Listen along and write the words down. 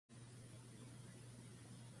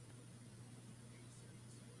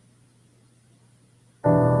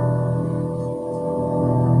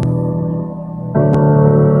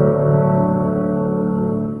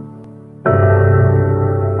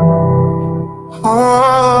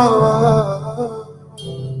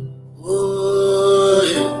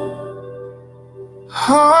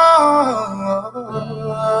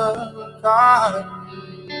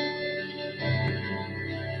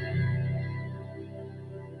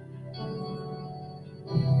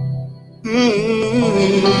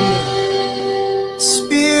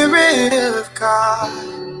Spirit of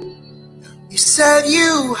God, you said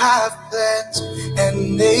you have plans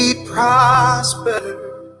and they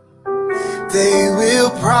prosper. They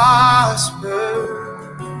will prosper.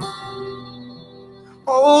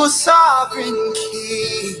 Oh, sovereign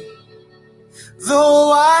King,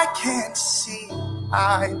 though I can't see,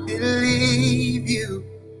 I believe you.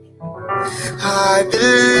 I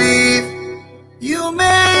believe you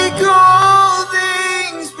make all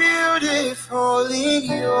things beautiful in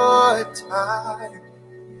your time.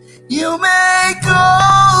 You make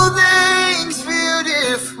all things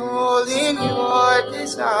beautiful in your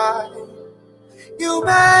design. You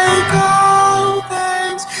make all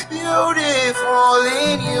things beautiful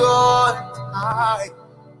in your time.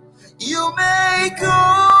 You make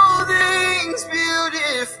all things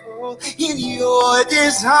beautiful in your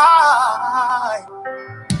design.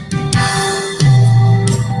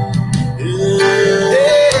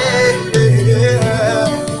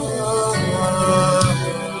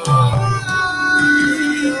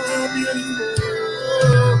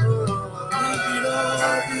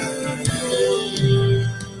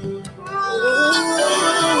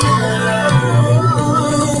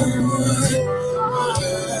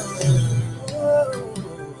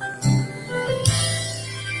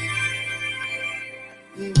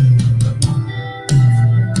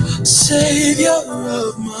 Savior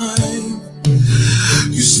of mine,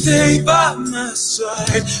 you stay by my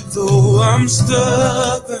side, though I'm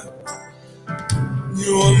stubborn.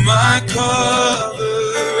 You're my covering.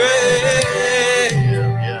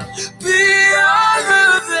 Beyond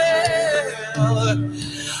the veil,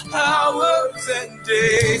 hours and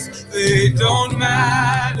days, they don't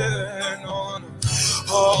matter. No, no.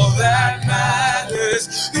 All that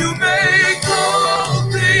matters, you make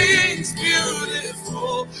all things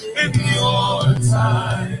beautiful in your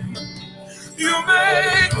time. You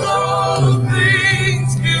make all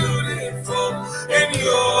things beautiful in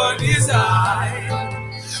your design.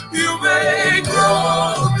 You make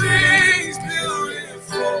all things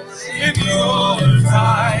beautiful in your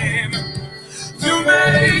time. You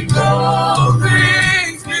make all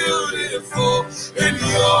things beautiful in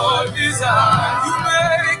your design.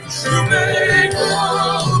 You make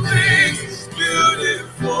all things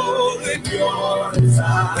beautiful in your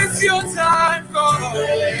time. It's your time, God. You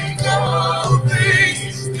make all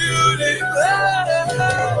things beautiful.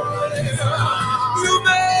 You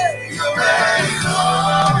make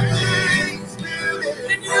all things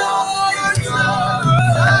beautiful in your time.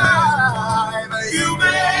 You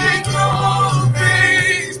make all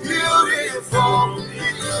things beautiful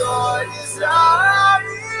in your design.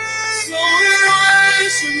 So we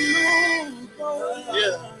worship you.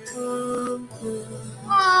 Yeah.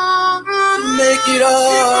 Make it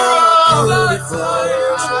all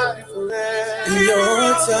beautiful in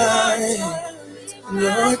your time. In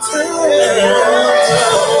your time.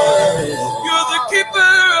 You're the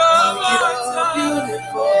keeper of our time.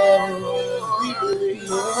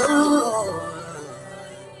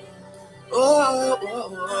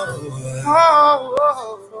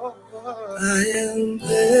 I am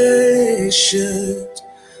patiently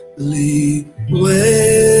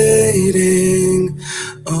waiting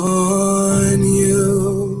on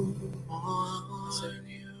you.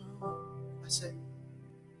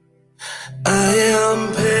 I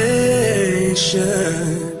am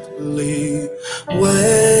patiently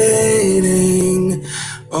waiting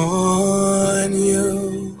on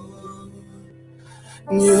you.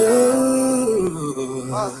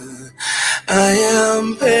 I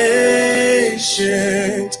am patiently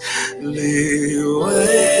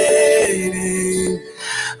waiting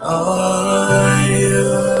on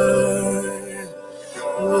you.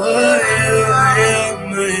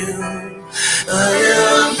 I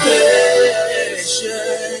am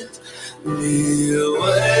patiently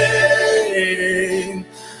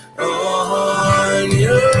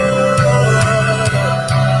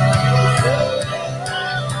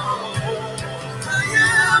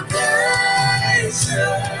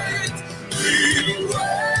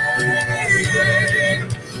waiting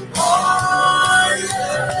on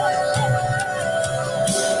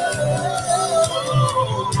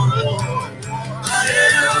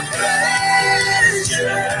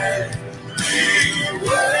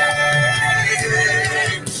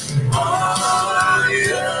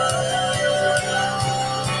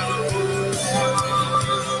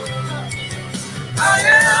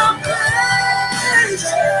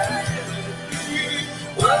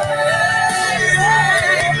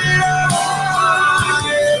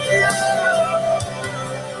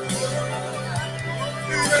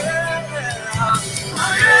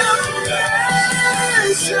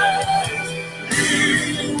You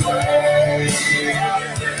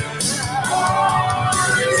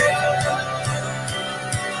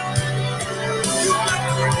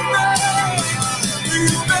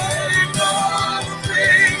make all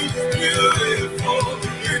things beautiful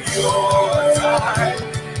in your time.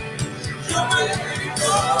 You make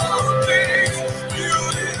all things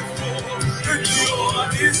beautiful in your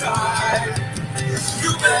design.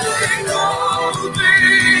 You make all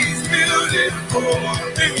things beautiful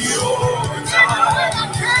in your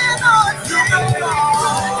time. You make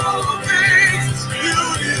all things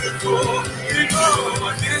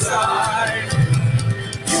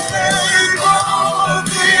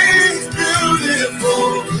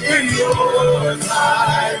beautiful in your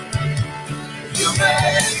design. You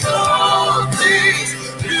make all things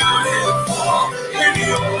beautiful in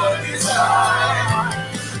your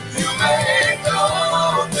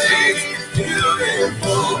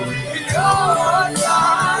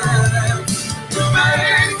time. You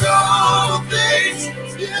make all things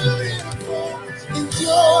beautiful in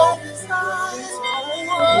your time.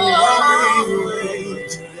 While we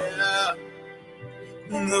wait,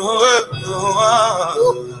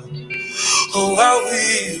 while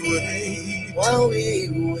we wait, while we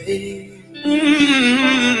wait,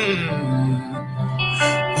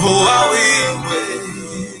 while we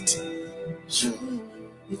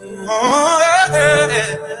wait.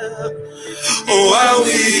 While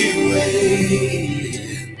we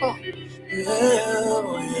wait,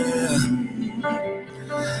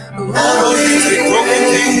 while we take broken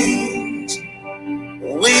things,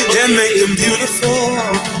 we can make them beautiful.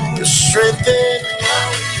 To strengthen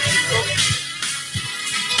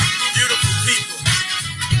beautiful people.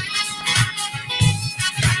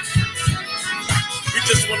 We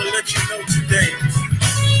just want to let you know today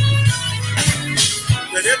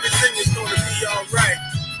that everything is going to be all right.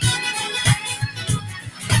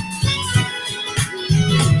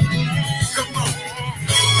 Come on.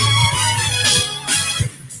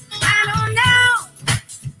 I don't know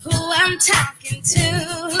who I'm talking to,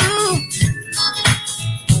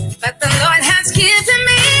 but the Lord has given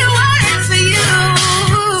me a word for you.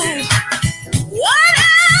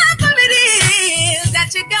 Whatever it is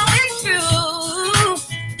that you're going through,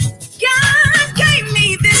 God gave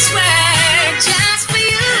me this word just for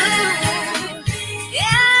you.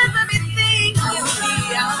 Everything will be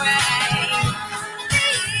alright.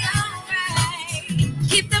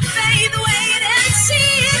 Keep the faith, wait and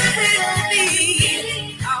see it will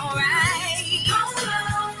be alright.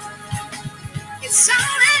 It's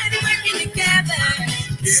already working together.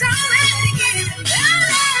 It's already getting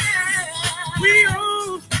better. We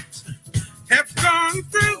all have gone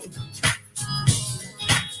through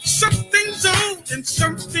some things old and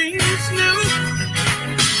some things new.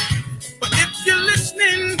 But if you're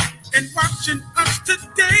listening and watching us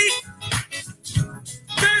today,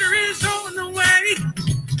 better is on the way.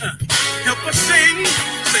 Help us sing.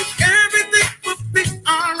 Say everything will be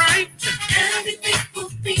alright. Everything will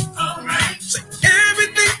be alright. Say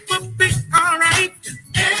everything will be alright.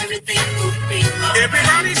 Everything will be alright.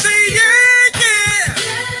 Everybody say yeah, yeah.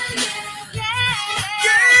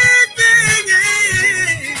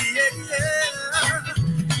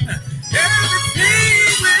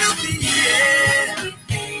 Everything will be, yeah.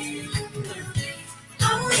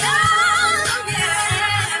 Oh, yeah.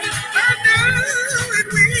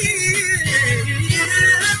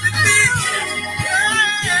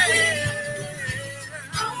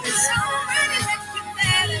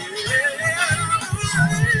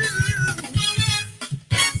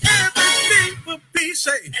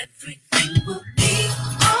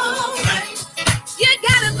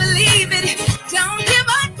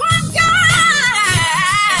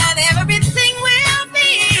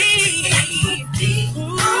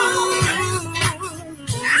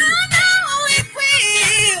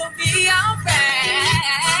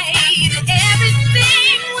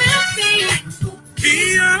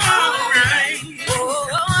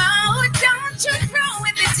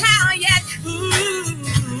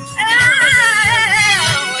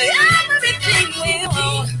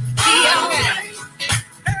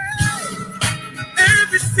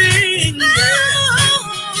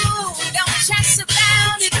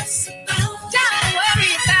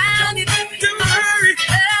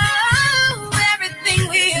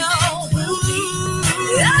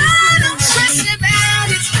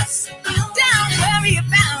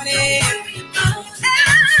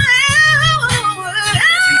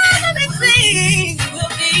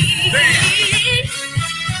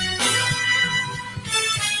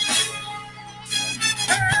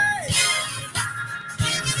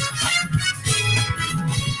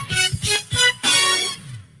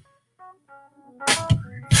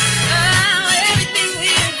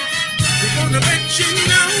 you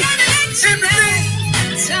know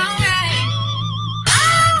everything. It's alright.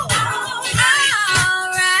 Oh,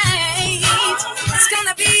 alright. It's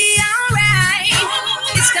gonna be alright.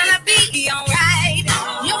 It's gonna be alright.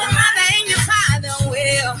 Your mother and your father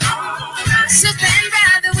will. Sister and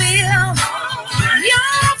brother will.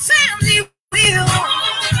 Your family will.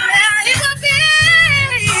 It will be.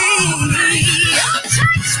 Your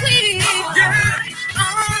church will. Yeah,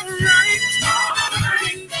 alright.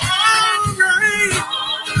 Alright.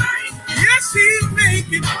 Yes, he'll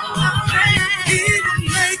make it. He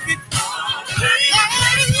will make it. Alright.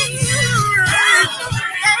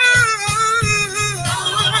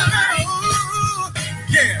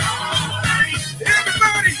 Yeah.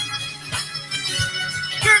 Everybody,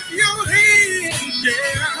 clap your hands.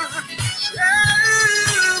 Yeah.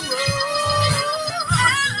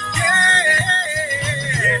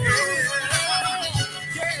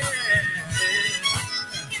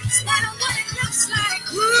 It's not what it looks like.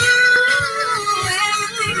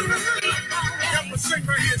 Help us sing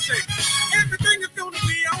right here, say, everything is gonna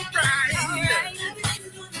be alright.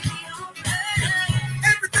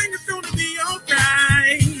 Everything is gonna be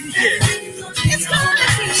alright. Yeah. It's gonna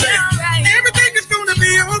be Say, alright. everything is gonna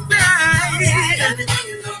be alright. Everything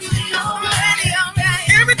is gonna be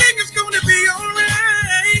alright. Everything is gonna be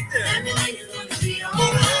alright. Everything is gonna be Oh,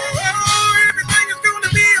 alright. everything is gonna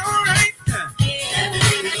be alright.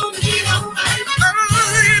 Everything is gonna be alright.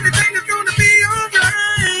 Oh, everything is gonna be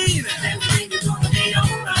alright. Everything is gonna be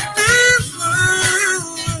alright.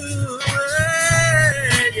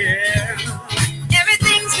 Yeah.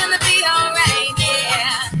 Everything's gonna be alright,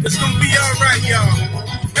 yeah. It's gonna be alright, y'all.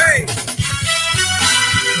 Hey.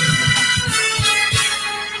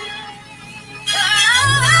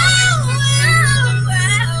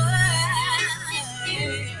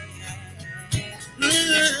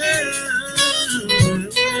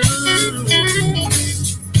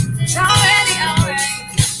 It's already alright.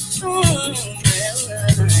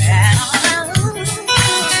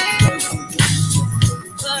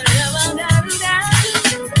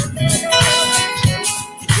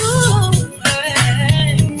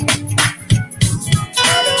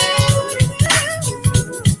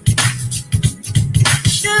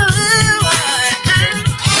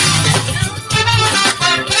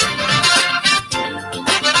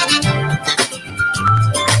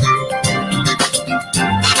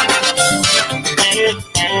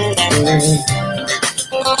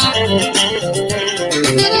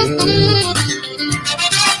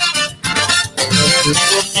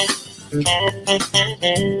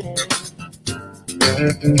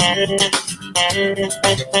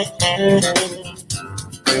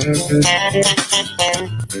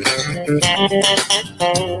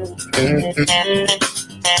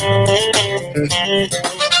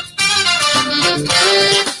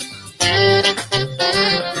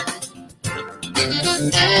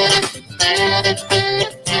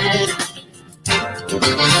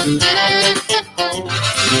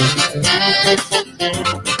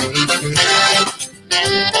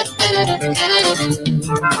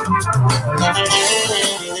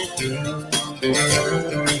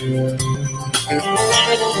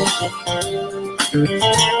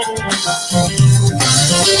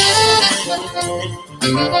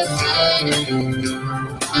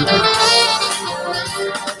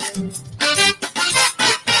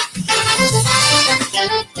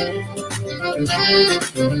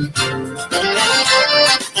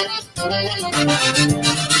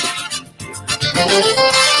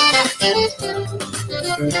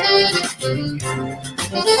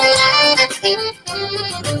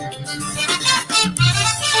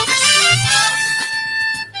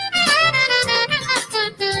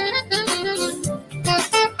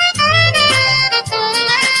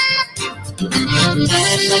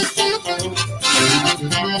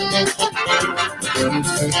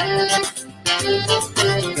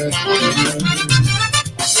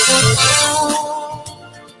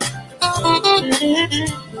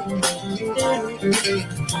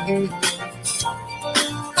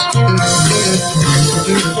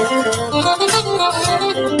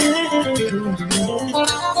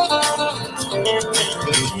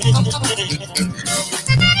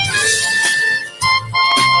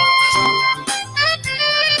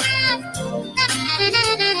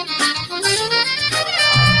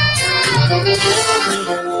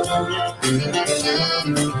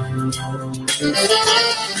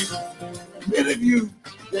 Many of you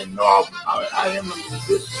didn't know I am a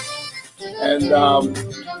musician. And I'm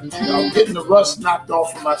getting the rust knocked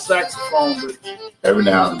off of my saxophone, but every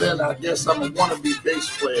now and then I guess I'm a wannabe bass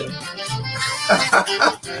player.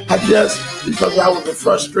 I guess because I was a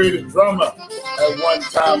frustrated drummer at one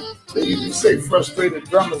time, They usually say frustrated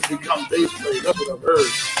drummers become bass players. That's what I've heard.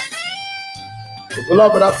 But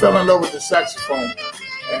beloved, I fell in love with the saxophone,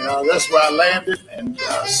 and that's where I landed. And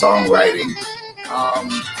songwriting,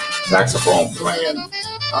 saxophone playing,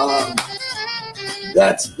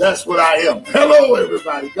 that's what I am. Hello,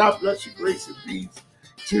 everybody. God bless you. Grace and peace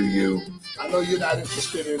to you. I know you're not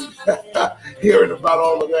interested in hearing about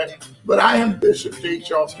all of that, but I am Bishop J.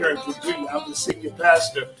 Charles Carrington Jr. I'm the senior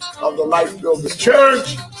pastor of the Life Builders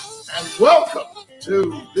Church, and welcome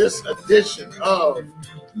to this edition of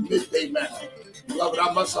Midday Manna. Beloved,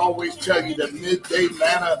 I must always tell you that Midday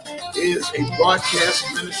Manna is a broadcast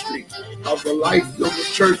ministry of the Life Builders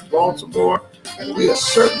Church, Baltimore, and we are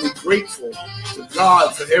certainly grateful to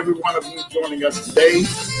God for every one of you joining us today,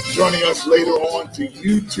 joining us later on to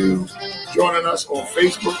YouTube, joining us on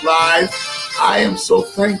Facebook Live. I am so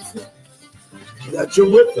thankful that you're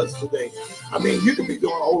with us today. I mean, you could be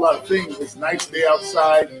doing a whole lot of things. It's a nice day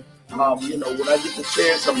outside. When I get the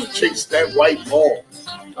chance, I'm going to chase that white ball.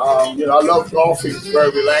 I love golfing. It's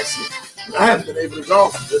very relaxing. I haven't been able to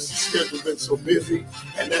golf. This schedule's been so busy,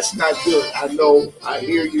 and that's not good. I know. I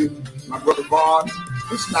hear you, my brother Vaughn.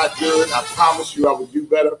 It's not good. I promise you I will do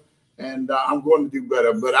better, and I'm going to do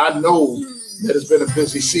better. But I know that it's been a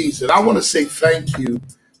busy season. I want to say thank you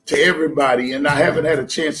to everybody, and I haven't had a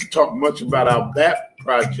chance to talk much about our BAP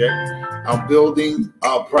project, our building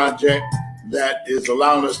project that is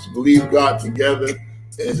allowing us to believe God together.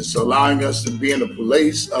 It's allowing us to be in a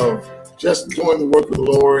place of just doing the work of the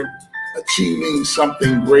Lord, achieving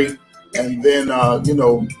something great, and then,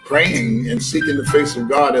 praying and seeking the face of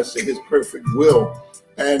God as to his perfect will.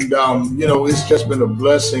 And, it's just been a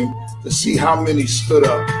blessing to see how many stood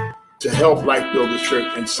up to help Life Builders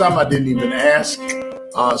Church. And some I didn't even ask.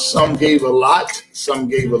 Some gave a lot, some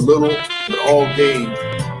gave a little, but all gave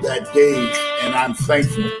that gave. And I'm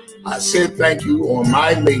thankful. I said thank you on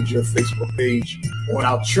my major Facebook page, on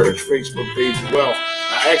our church Facebook page as well.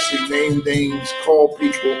 I actually named names, called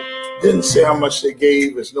people, didn't say how much they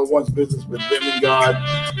gave. It's no one's business but them and God.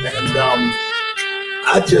 And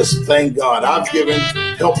I just thank God. I've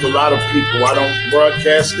helped a lot of people. I don't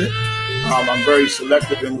broadcast it. I'm very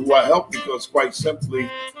selective in who I help because, quite simply,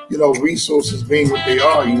 resources being what they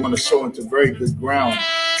are, you want to sow into very good ground.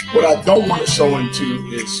 What I don't want to sow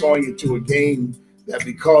into is sowing into a game that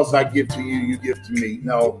because I give to you, you give to me.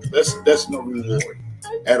 No, that's no reward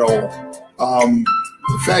at all.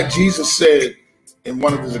 In fact, Jesus said in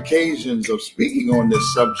one of his occasions of speaking on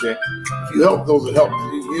this subject, if you help those that help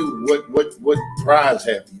you, what prize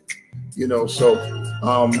have you? So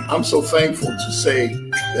I'm so thankful to say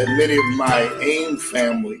that many of my AIM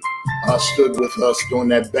family stood with us during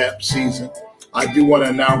that BAP season. I do want to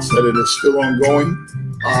announce that it is still ongoing.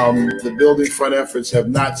 The building front efforts have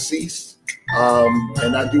not ceased.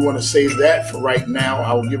 And I do want to say that for right now.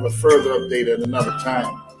 I will give a further update at another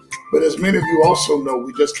time. But as many of you also know,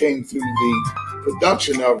 we just came through the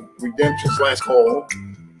production of Redemption's Last Call,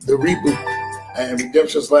 the reboot. And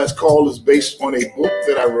Redemption's Last Call is based on a book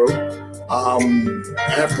that I wrote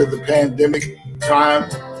after the pandemic time.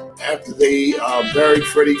 After they buried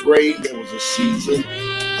Freddie Gray, there was a season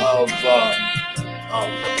of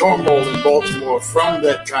turmoil in Baltimore from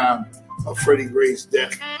that time of Freddie Gray's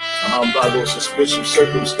death. By those suspicious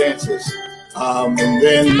circumstances. And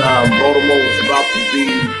then Baltimore was about to be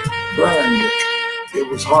burned. It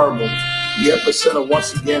was horrible. The epicenter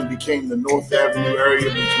once again became the North Avenue area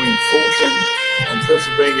between Fulton and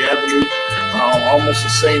Pennsylvania Avenue. Almost the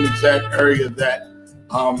same exact area that,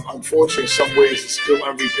 unfortunately, in some ways is still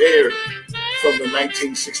unrepaired from the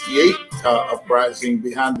 1968 uprising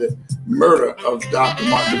behind the murder of Dr.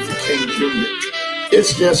 Martin Luther King Jr.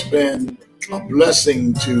 It's just been a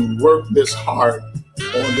blessing to work this hard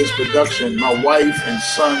on this production. My wife and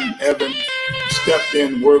son, Evan, stepped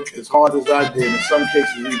in, worked as hard as I did, in some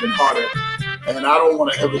cases even harder. And I don't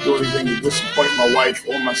want to ever do anything to disappoint my wife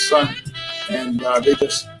or my son. And they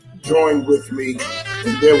just joined with me.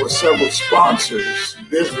 And there were several sponsors,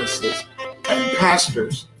 businesses, and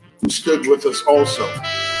pastors who stood with us also.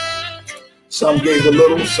 Some gave a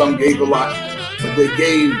little, some gave a lot, but they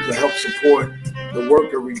gave to help support the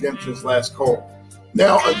work of Redemption's Last Call.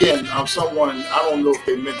 Now, again, I'm someone, I don't know if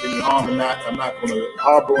they meant any harm or not. I'm not going to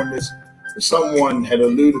harbor on this. But someone had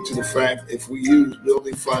alluded to the fact if we use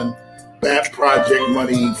building fund BAP project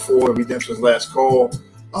money for Redemption's Last Call,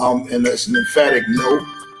 and that's an emphatic no,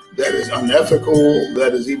 that is unethical,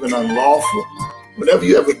 that is even unlawful. Whenever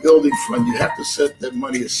you have a building fund, you have to set that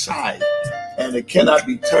money aside, and it cannot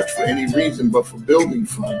be touched for any reason but for building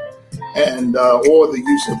fund. And or the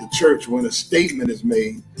use of the church when a statement is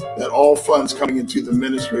made that all funds coming into the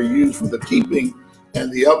ministry are used for the keeping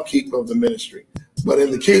and the upkeep of the ministry. But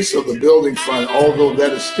in the case of the building fund, although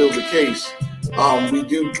that is still the case, we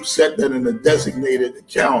do set that in a designated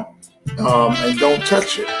account and don't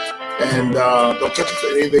touch it. And don't touch it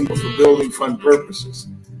for anything but for building fund purposes.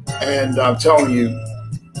 And I'm telling you,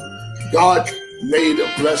 God made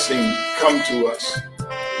a blessing come to us.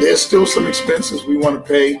 There's still some expenses we want to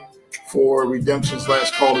pay for Redemption's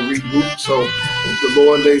Last Call to Regroup. So if the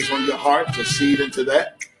Lord lays on your heart to seed into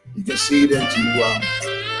that, you can seed into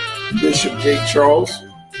Bishop J. Charles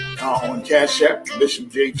on Cash App, Bishop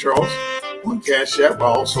J. Charles on Cash App. I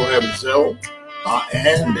also have a Zelle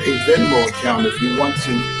and a Venmo account if you want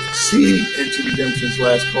to seed into Redemption's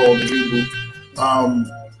Last Call to Regroup.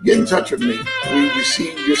 Get in touch with me. We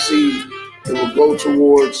receive your seed. It will go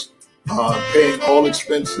towards paying all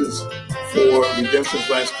expenses for Redemption's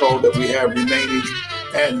Last Call that we have remaining.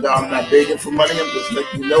 And I'm not begging for money. I'm just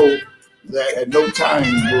letting you know that at no time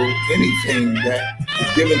will anything that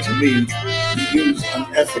is given to me be used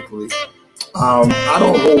unethically. I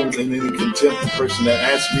don't hold in any contempt the person that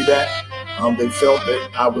asked me that. They felt that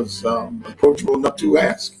I was approachable enough to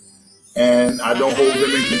ask. And I don't hold them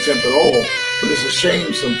in contempt at all. But it's a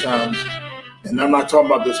shame sometimes. And I'm not talking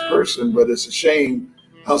about this person, but it's a shame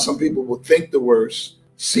how some people will think the worst,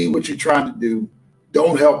 see what you're trying to do,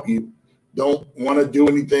 don't help you, don't want to do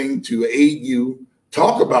anything to aid you,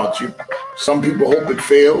 talk about you. Some people hope it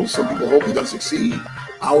fails. Some people hope it doesn't succeed.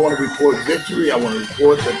 I want to report victory. I want to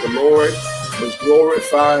report that the Lord was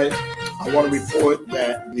glorified. I want to report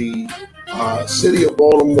that the city of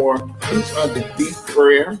Baltimore is under deep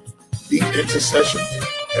prayer, deep intercession.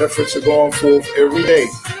 Efforts are going forth every day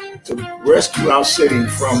to rescue our city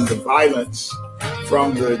from the violence,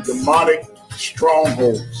 from the demonic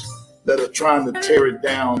strongholds that are trying to tear it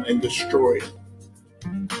down and destroy it.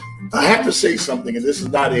 I have to say something, and this is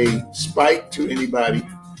not a spite to anybody,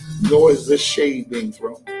 nor is this shade being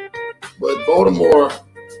thrown. But Baltimore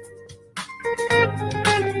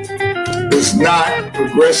is not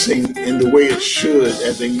progressing in the way it should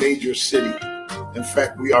as a major city. In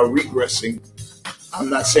fact, we are regressing. I'm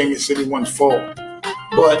not saying it's anyone's fault,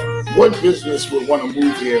 but what business would want to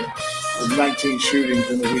move here with 19 shootings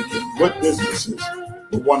in a weekend? What businesses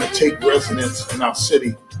would want to take residence in our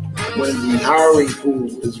city when the hiring pool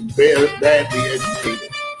is badly educated?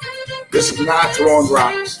 This is not throwing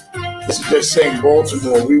rocks. This is just saying,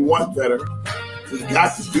 Baltimore, we want better. We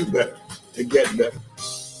got to do better to get better.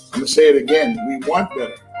 I'm going to say it again. We want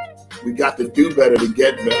better. We got to do better to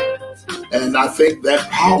get better. And I think that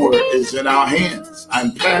power is in our hands.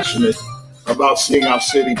 I'm passionate about seeing our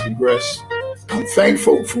city progress. I'm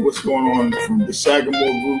thankful for what's going on from the Sagamore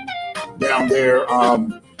group down there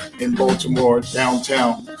in Baltimore,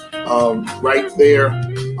 downtown. Right there,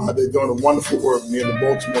 they're doing a wonderful work near the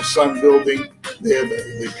Baltimore Sun building. There,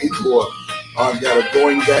 the people that are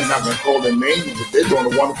going there, not going to call their names, but they're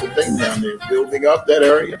doing a wonderful thing down there, building up that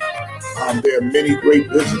area. There are many great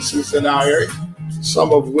businesses in our area,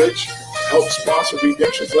 some of which help sponsor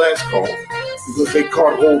Redemption's Last Call because they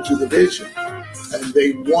caught hold to the vision and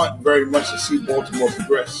they want very much to see Baltimore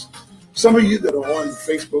progress. Some of you that are on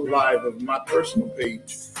Facebook Live of my personal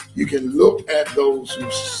page, you can look at those who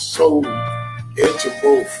sold into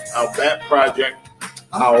both our BAT project,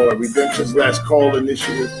 our Redemption's Last Call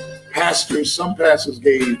initiative. Pastors, some pastors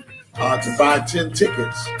gave to buy 10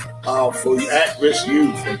 tickets for at-risk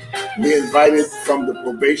youth. And we invited from the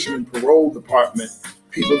probation and parole department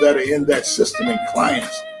people that are in that system and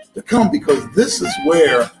clients to come because this is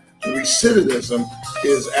where the recidivism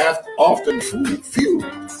is often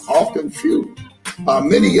fueled.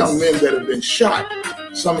 Many young men that have been shot,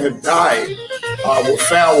 some have died, were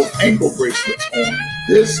found with ankle bracelets on.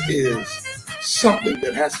 This is something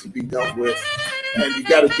that has to be dealt with, and you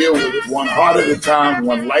got to deal with it one heart at a time,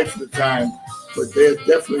 one life at a time. But there's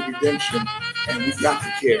definitely redemption, and we got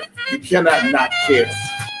to care. You cannot not care.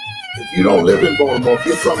 If you don't live in Baltimore, if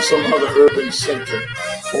you're from some other urban center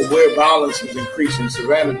or where violence is increasing,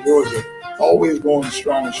 Savannah, Georgia, always going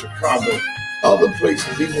strong in Chicago, other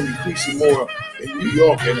places even increasing more in New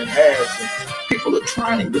York than it has, and people are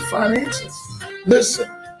trying to finances. Listen,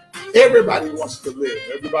 everybody wants to live.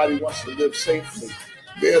 Everybody wants to live safely.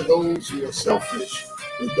 There are those who are selfish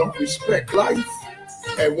and don't respect life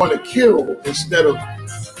and want to kill instead of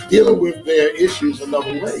dealing with their issues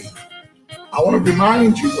another way. I want to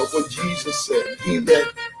remind you of what Jesus said. He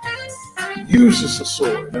that uses the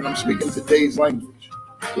sword, and I'm speaking today's language,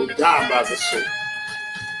 will die by the sword.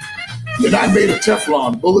 You're not made of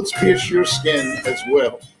Teflon. Bullets pierce your skin as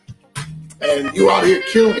well. And you're out here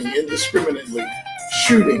killing indiscriminately,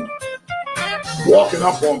 shooting, walking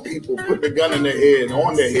up on people, putting a gun in their head,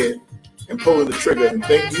 on their head, and pulling the trigger and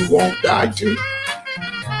think you won't die too.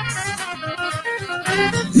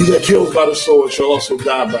 He that kills by the sword shall also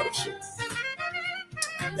die by the sword.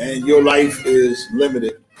 And your life is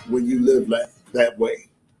limited when you live that way.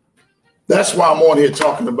 That's why I'm on here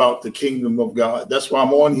talking about the kingdom of God. That's why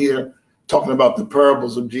I'm on here talking about the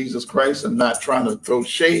parables of Jesus Christ. I'm not trying to throw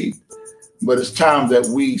shade, but it's time that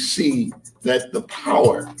we see that the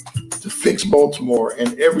power to fix Baltimore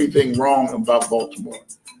and everything wrong about Baltimore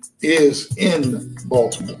is in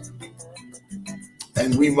Baltimore.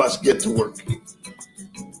 And we must get to work.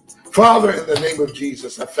 Father, in the name of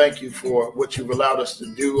Jesus, I thank you for what you've allowed us to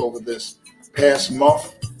do over this past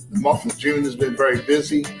month. The month of June has been very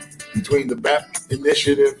busy between the Baptist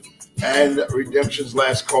Initiative and Redemption's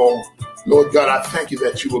Last Call. Lord God, I thank you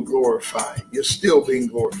that you were glorified. You're still being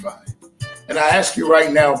glorified. And I ask you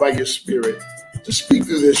right now by your Spirit to speak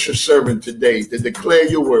through this your servant today, to declare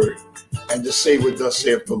your word and to say what thus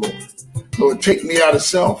saith the Lord. Lord, take me out of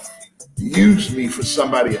self. Use me for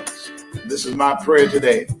somebody else. This is my prayer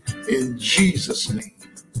today in Jesus' name.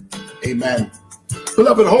 Amen.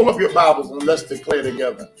 Beloved, hold up your Bibles and let's declare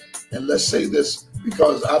together. And let's say this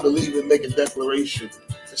because I believe in making declaration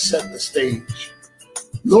to set the stage.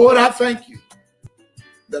 Lord, I thank you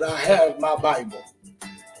that I have my Bible.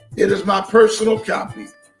 It is my personal copy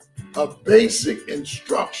of basic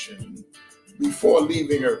instruction before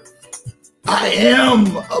leaving earth. I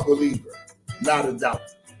am a believer, not a doubter.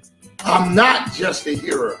 I'm not just a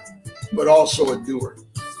hearer, but also a doer.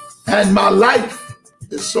 And my life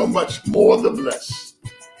is so much more the blessed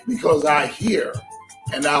because I hear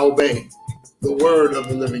and I obey the word of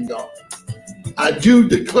the living God. I do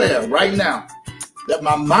declare right now that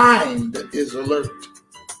my mind is alert.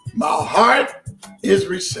 My heart is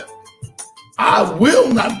receptive. I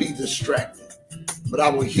will not be distracted, but I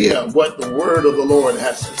will hear what the word of the Lord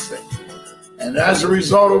has to say. And as a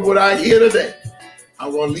result of what I hear today, I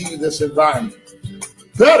will leave this environment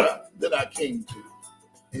better than I came to.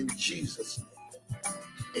 In Jesus'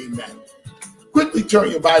 name, amen. Quickly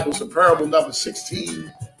turn your Bibles to parable number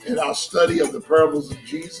 16 in our study of the parables of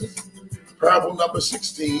Jesus. Parable number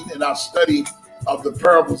 16 in our study of the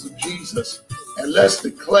parables of Jesus. And let's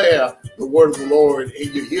declare the word of the Lord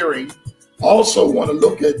in your hearing. Also want to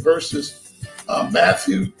look at verses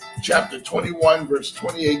Matthew chapter 21, verse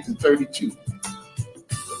 28 to 32.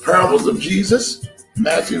 The parables of Jesus,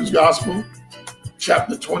 Matthew's gospel,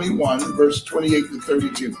 chapter 21, verse 28 to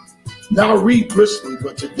 32. Now I read briskly,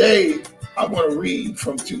 but today I'm going to read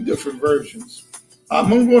from two different versions. I'm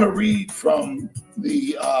going to read from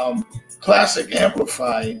the Classic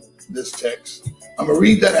Amplified, this text. I'm going to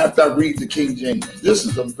read that after I read the King James. This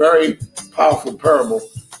is a very powerful parable.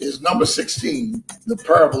 It's number 16, the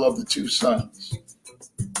parable of the two sons.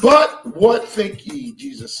 But what think ye,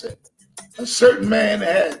 Jesus said? A certain man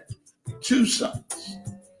had two sons.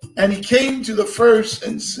 And he came to the first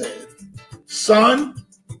and said, Son,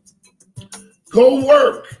 go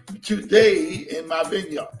work today in my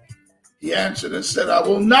vineyard. He answered and said, I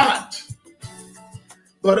will not.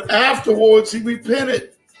 But afterwards he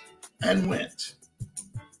repented and went.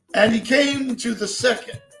 And he came to the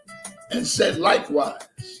second and said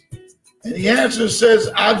likewise. And he answered and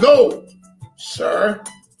says, I go, sir,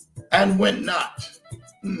 and went not.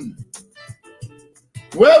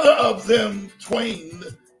 Whether of them twain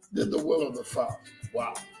did the will of the Father?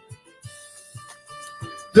 Wow.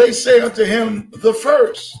 They say unto him, the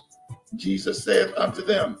first. Jesus saith unto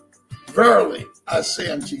them, verily I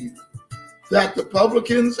say unto you, that the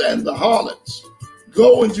publicans and the harlots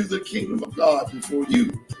go into the kingdom of God before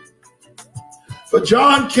you. For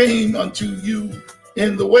John came unto you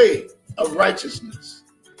in the way of righteousness,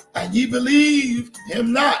 and ye believed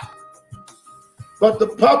him not. But the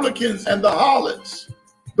publicans and the harlots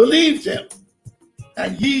believed him.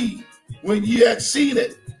 And ye, when ye had seen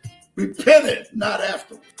it, repented not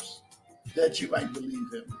afterwards, that you might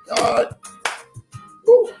believe him. God,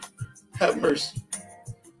 have mercy.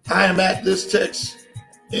 I am at this text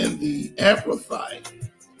in the Amplified,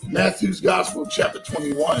 Matthew's Gospel, chapter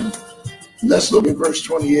 21. Let's look at verse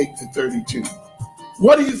 28 to 32.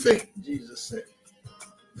 What do you think? Jesus said.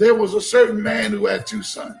 There was a certain man who had two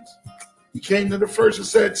sons. He came to the first and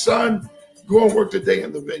said, Son, go and work today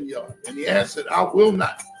in the vineyard. And he answered, I will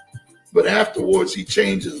not. But afterwards he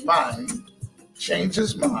changed his mind,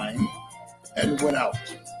 and went out.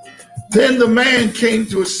 Then the man came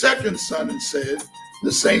to his second son and said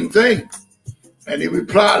the same thing. And he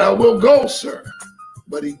replied, I will go, sir.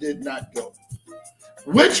 But he did not go.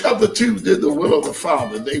 Which of the two did the will of the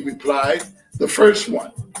Father? They replied, the first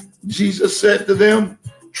one. Jesus said to them,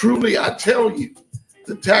 truly I tell you,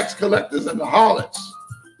 the tax collectors and the harlots,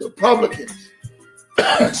 the publicans,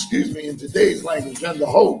 in today's language, and the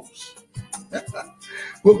hoes,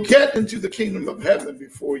 will get into the kingdom of heaven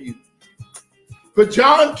before you. But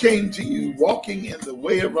John came to you walking in the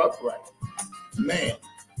way of upright man,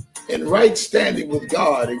 in right standing with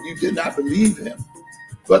God, and you did not believe him.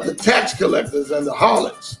 But the tax collectors and the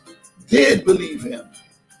harlots did believe him.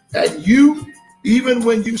 And you, even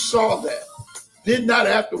when you saw that, did not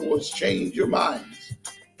afterwards change your minds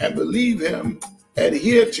and believe him,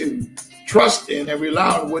 adhere to, trust in, and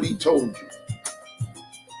rely on what he told you.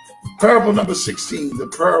 Parable number 16, the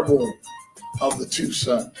parable of the two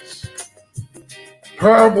sons.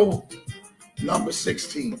 Parable number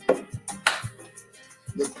 16,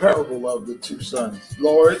 the parable of the two sons.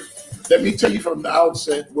 Lord, let me tell you from the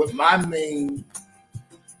outset what my main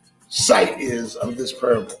sight is of this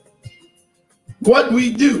parable. What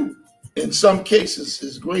we do in some cases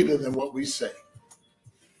is greater than what we say.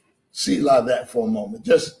 Selah that for a moment.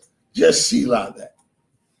 Just selah that.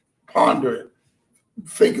 Ponder it.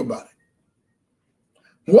 Think about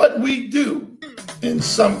it. What we do in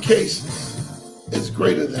some cases is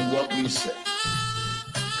greater than what we say.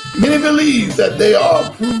 Many believe that they are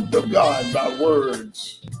approved of God by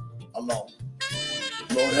words alone.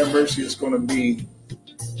 Lord have mercy, it's going to be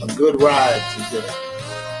a good ride today.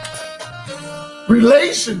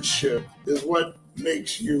 Relationship is what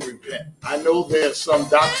makes you repent. I know there are some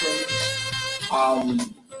doctrines.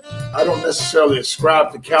 I don't necessarily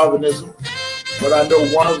ascribe to Calvinism, but I know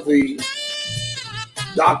one of the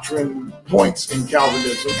doctrine points in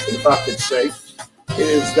Calvinism, if I could say,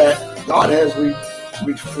 is that God has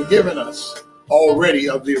forgiven us already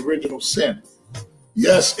of the original sin.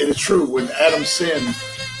 Yes, it is true. When Adam sinned,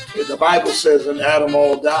 the Bible says in Adam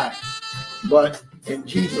all died. But in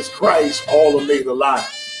Jesus Christ, all are made alive.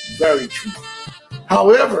 Very true.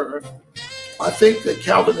 However, I think that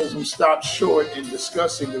Calvinism stopped short in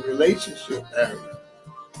discussing the relationship area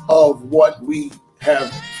of what we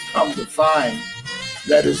have come to find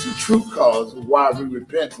that is the true cause of why we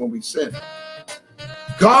repent when we sin.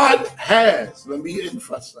 God has, let me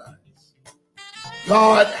emphasize,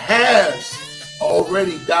 God has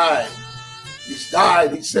already died. He's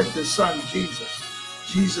died. He sent his son, Jesus.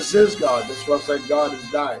 Jesus is God. That's why I said God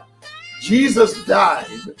has died. Jesus died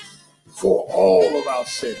for all of our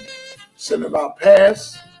sin. Sin of our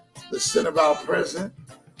past, the sin of our present,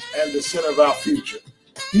 and the sin of our future.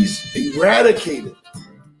 He's eradicated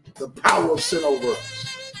the power of sin over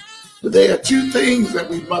us. But there are two things that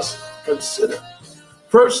we must consider.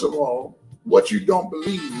 First of all, what you don't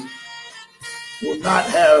believe will not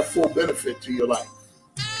have full benefit to your life.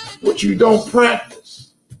 What you don't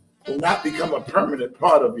practice will not become a permanent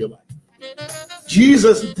part of your life.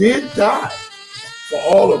 Jesus did die for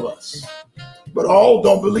all of us, but all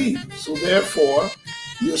don't believe. So therefore,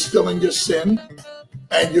 you're still in your sin,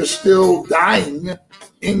 and you're still dying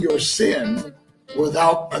in your sin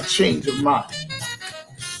without a change of mind.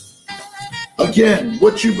 Again,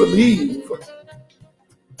 what you believe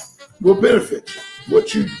will benefit you.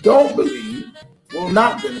 What you don't believe will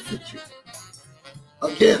not benefit you.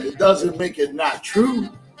 Again, it doesn't make it not true.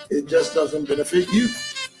 It just doesn't benefit you.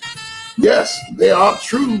 Yes, there are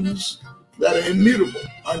truths that are immutable,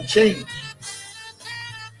 unchanged.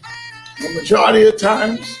 The majority of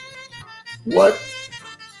times, what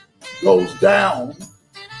goes down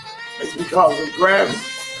is because of gravity.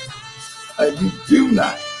 And you do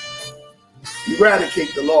not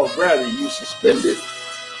eradicate the law of gravity. You suspend it.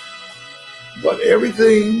 But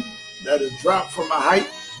everything that is dropped from a height,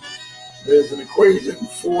 there's an equation: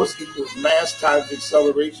 force equals mass times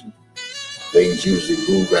acceleration. Things usually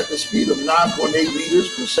move at the speed of 9.8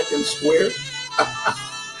 meters per second squared.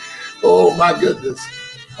 Oh my goodness.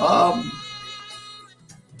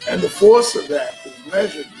 And the force of that is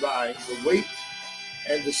measured by the weight,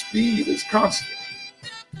 and the speed is constant.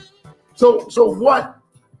 So what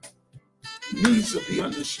needs to be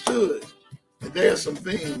understood? And there are some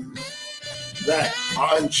things that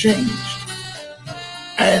are unchanged.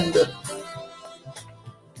 And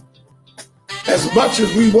as much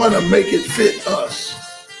as we want to make it fit us,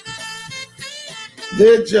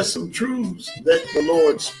 there are just some truths that the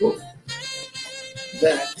Lord spoke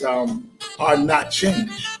that are not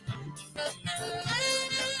changed.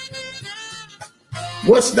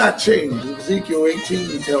 What's not changed? Ezekiel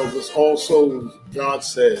 18 tells us all souls, God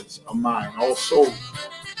says, are mine. All souls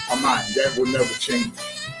are mine. That will never change.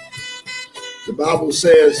 The Bible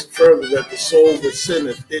says further that the soul that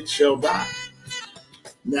sinneth, it shall die.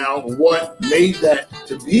 Now, what made that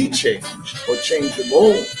to be changed or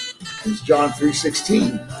changeable is John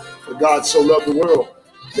 3:16. For God so loved the world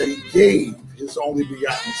that he gave his only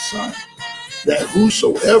begotten Son, that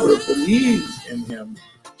whosoever believes in him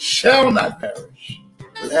shall not perish,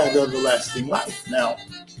 will have everlasting life. Now,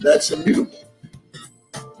 that's immutable.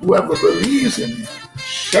 Whoever believes in him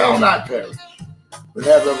shall not perish, but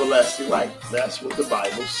have everlasting life. That's what the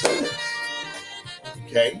Bible says.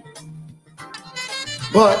 Okay?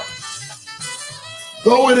 But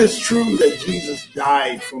though it is true that Jesus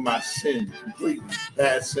died for my sins completely,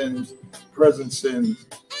 past sins, present sins,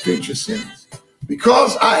 future sins,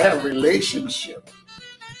 because I have a relationship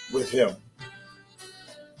with him,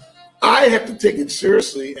 I have to take it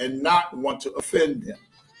seriously and not want to offend him.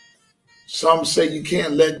 Some say you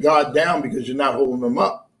can't let God down because you're not holding him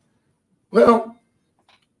up. Well,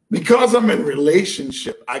 because I'm in a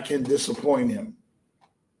relationship, I can disappoint him.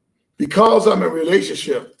 Because I'm in a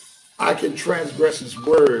relationship, I can transgress his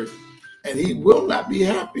word, and he will not be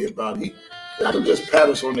happy about it. He'll just pat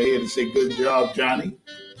us on the head and say, good job, Johnny.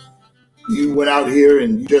 You went out here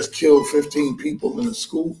and you just killed 15 people in the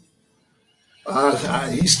school.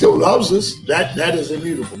 He still loves us. That is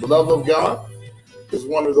immutable. The love of God is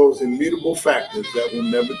one of those immutable factors that will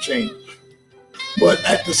never change. But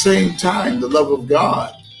at the same time, the love of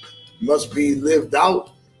God must be lived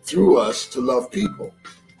out through us to love people.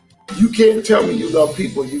 You can't tell me you love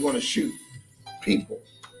people, you're going to shoot people.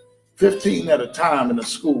 15 at a time in a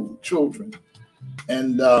school, children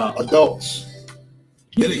and adults.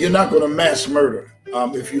 You're not going to mass murder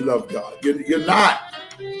if you love God. You're not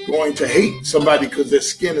going to hate somebody because their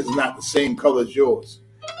skin is not the same color as yours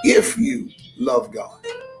if you love God.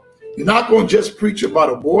 You're not going to just preach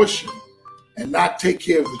about abortion and not take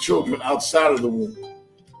care of the children outside of the womb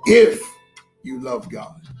if you love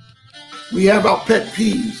God. We have our pet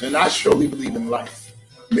peeves, and I surely believe in life.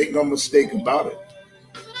 Make no mistake about it.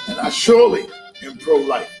 And I surely am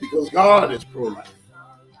pro-life because God is pro-life.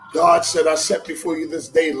 God said, I set before you this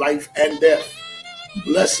day life and death,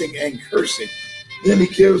 blessing and cursing. Then he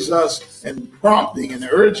gives us and prompting and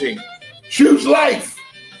urging, choose life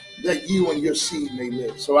that you and your seed may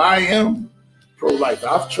live. So I am pro-life.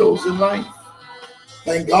 I've chosen life.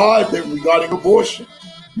 Thank God that regarding abortion,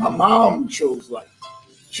 my mom chose life.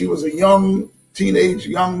 She was a young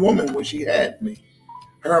woman when she had me.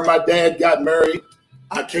 Her and my dad got married.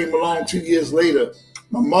 I came along 2 years later.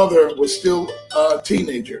 My mother was still a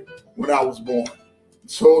teenager when I was born.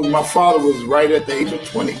 So my father was right at the age of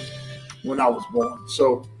 20 when I was born.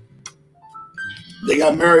 So they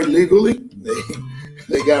got married legally.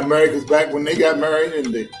 They got married because back when they got married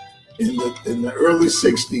in the early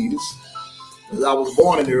 60s, because I was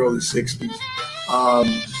born in the early 60s,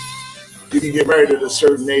 you can get married at a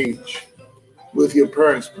certain age with your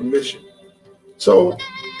parents' permission. So,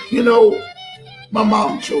 my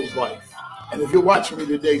mom chose life. And if you're watching me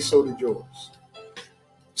today, so did yours.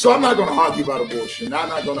 So I'm not going to argue about abortion. I'm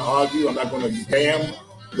not going to argue. I'm not going to damn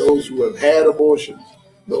those who have had abortions,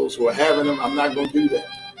 those who are having them. I'm not going to do that.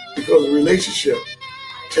 Because the relationship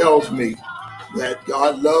tells me that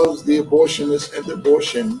God loves the abortionist and the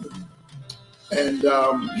abortion. And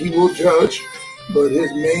he will judge. But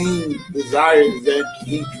his main desire is that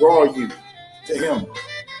he draw you to him.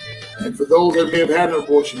 And for those that may have had an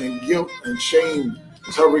abortion and guilt and shame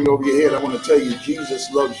is hovering over your head, I want to tell you,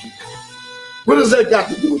 Jesus loves you. What does that got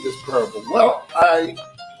to do with this parable? Well, I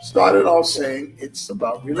started off saying it's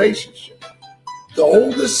about relationship. The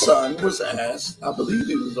oldest son was asked, I believe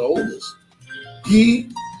he was the oldest. He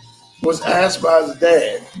was asked by his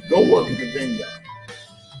dad, go work in the vineyard.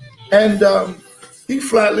 And he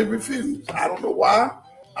flatly refused. I don't know why.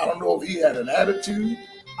 I don't know if he had an attitude.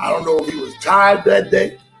 I don't know if he was tired that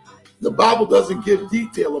day. The Bible doesn't give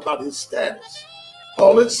detail about his status.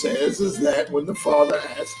 All it says is that when the father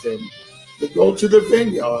asked him to go to the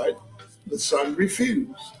vineyard, the son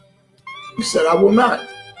refused. He said, I will not,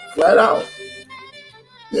 flat out.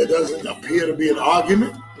 There doesn't appear to be an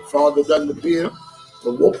argument. The father doesn't appear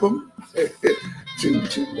to whoop him,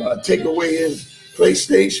 to take away his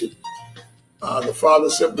PlayStation. The father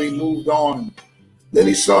simply moved on. Then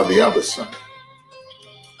he saw the other son.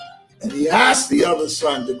 And he asked the other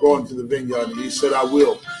son to go into the vineyard. And he said, I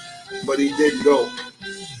will. But he didn't go.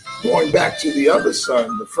 Going back to the other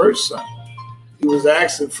son, the first son, he was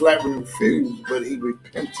asked and flatly refused, but he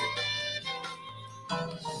repented.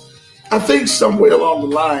 I think somewhere along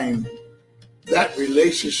the line, that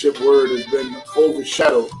relationship word has been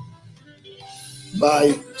overshadowed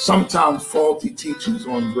by sometimes faulty teachings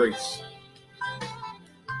on grace.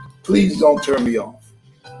 Please don't turn me off.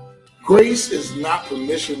 Grace is not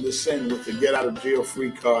permission to sin with a get out of jail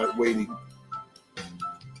free card waiting.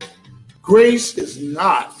 Grace is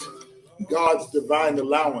not God's divine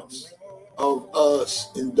allowance of us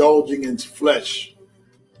indulging in flesh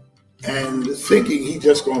and thinking he's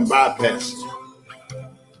just going to bypass it.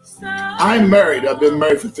 I'm married. I've been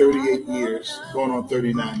married for 38 years, going on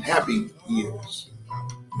 39. Happy years.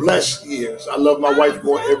 Blessed years. I love my wife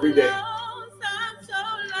more every day.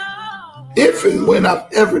 If and when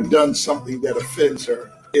I've ever done something that offends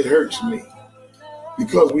her, it hurts me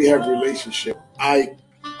because we have a relationship. I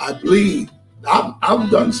bleed. I've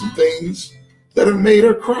done some things that have made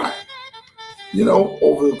her cry, you know,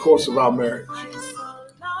 over the course of our marriage.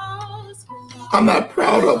 I'm not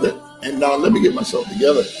proud of it. And now let me get myself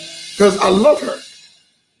together because I love her.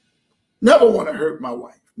 Never want to hurt my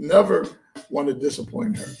wife. Never want to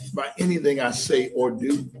disappoint her by anything I say or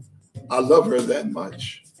do. I love her that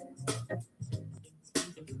much.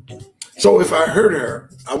 So if I hurt her,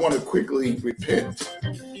 I want to quickly repent.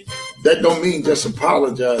 That don't mean just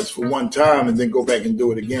apologize for one time and then go back and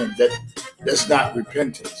do it again. That's not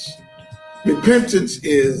repentance. Repentance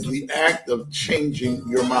is the act of changing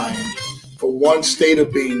your mind from one state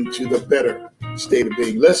of being to the better state of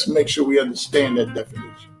being. Let's make sure we understand that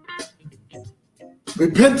definition.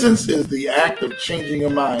 Repentance is the act of changing your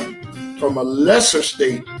mind from a lesser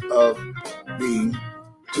state of being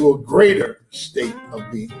to a greater state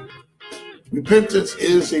of being. Repentance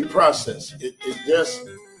is a process. It just,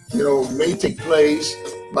 may take place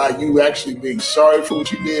by you actually being sorry for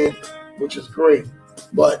what you did, which is great.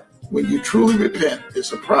 But when you truly repent,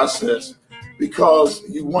 it's a process because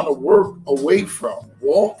you want to walk away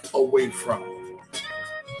from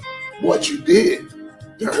what you did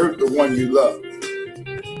to hurt the one you love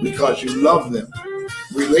because you love them.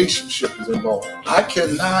 Relationship is involved. I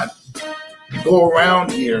cannot go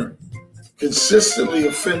around here consistently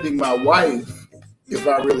offending my wife if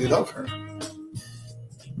I really love her.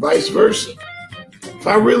 Vice versa. If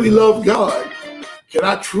I really love God, can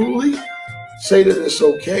I truly say that it's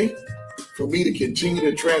okay for me to continue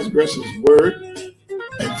to transgress His word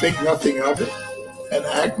and think nothing of it and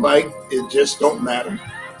act like it just don't matter?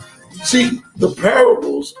 See, the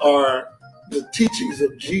parables are the teachings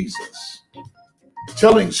of Jesus,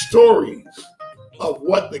 telling stories of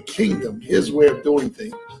what the kingdom, His way of doing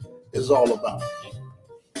things, is all about.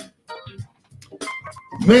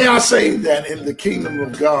 May I say that in the kingdom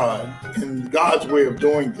of God, in God's way of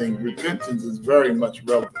doing things, repentance is very much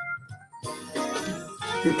relevant.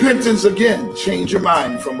 Repentance, again, change your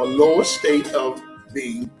mind from a lower state of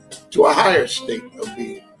being to a higher state of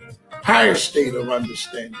being, higher state of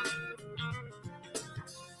understanding.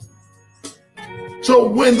 So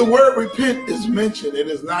when the word repent is mentioned, it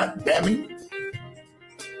is not damning,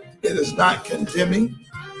 it is not condemning,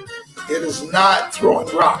 it is not throwing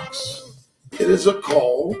rocks. It is a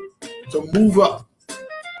call to move up.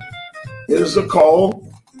 It is a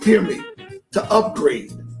call, hear me, to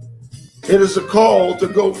upgrade. It is a call to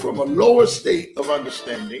go from a lower state of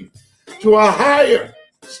understanding to a higher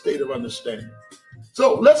state of understanding.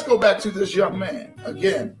 So let's go back to this young man.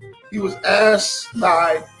 Again, he was asked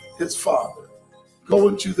by his father, go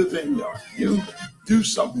into the vineyard. You do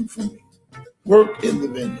something for me. Work in the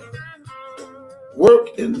vineyard.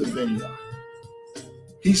 Work in the vineyard.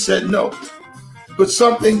 He said no. But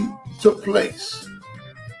something took place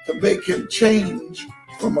to make him change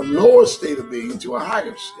from a lower state of being to a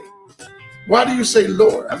higher state. Why do you say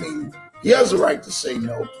Lord? I mean, he has a right to say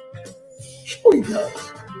no. Sure he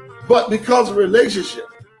does. But because of relationship,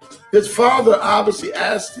 his father obviously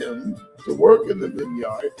asked him to work in the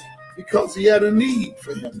vineyard because he had a need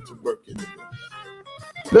for him to work in the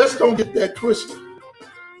vineyard. Let's don't get that twisted.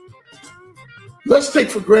 Let's take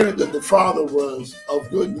for granted that the father was of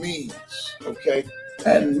good means, okay,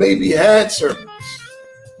 and maybe had servants.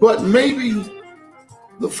 But maybe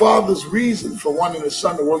the father's reason for wanting his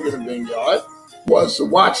son to work in the vineyard was to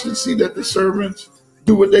watch and see that the servants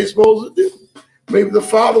do what they're supposed to do. Maybe the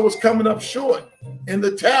father was coming up short in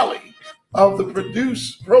the tally of the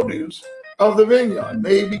produce of the vineyard.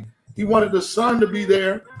 Maybe he wanted the son to be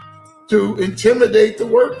there to intimidate the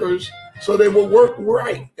workers so they will work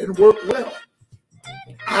right and work well.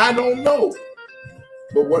 I don't know.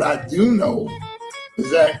 But what I do know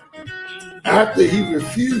is that after he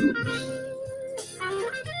refused,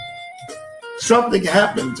 something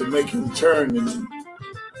happened to make him turn and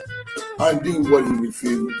undo what he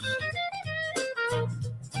refused.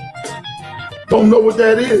 Don't know what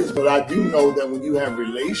that is, but I do know that when you have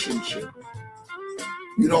relationship,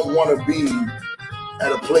 you don't want to be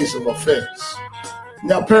at a place of offense.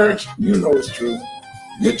 Now, parents, you know it's true.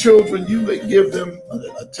 Your children, you give them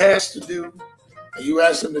a task to do, and you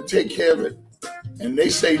ask them to take care of it, and they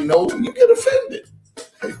say no, you get offended.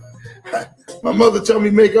 My mother tell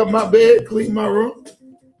me make up my bed, clean my room.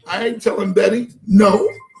 I ain't telling Betty no.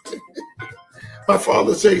 My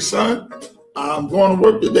father say, son, I'm going to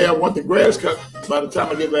work today. I want the grass cut by the time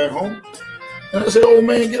I get back home. And I said, "Oh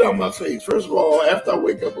man, get out of my face." First of all, after I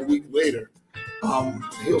wake up a week later,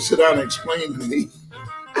 he'll sit down and explain to me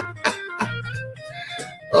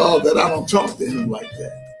that I don't talk to him like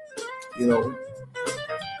that. You know,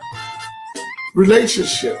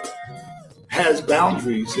 relationship has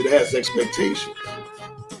boundaries. It has expectations.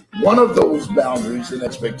 One of those boundaries and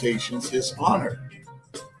expectations is honor.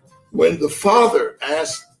 When the father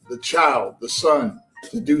asks the child, the son,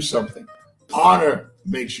 to do something, honor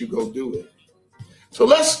makes you go do it. So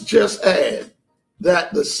let's just add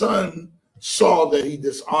that the son saw that he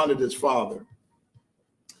dishonored his father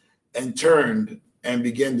and turned and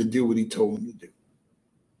began to do what he told him to do.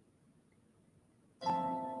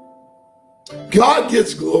 God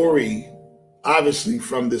gets glory, obviously,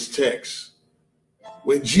 from this text.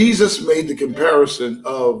 When Jesus made the comparison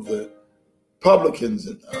of the publicans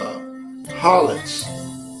and harlots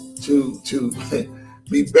to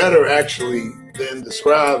be better, actually, than the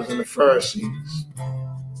scribes and the Pharisees,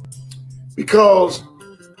 because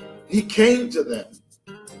he came to them,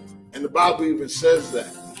 and the Bible even says that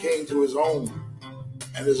he came to his own,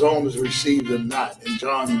 and his own has received him not, in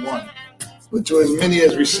John 1. But to as many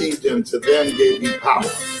as received him, to them gave he power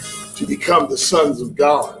to become the sons of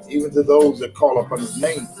God, even to those that call upon his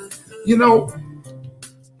name. You know,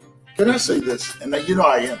 can I say this? And you know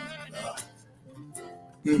I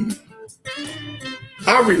am.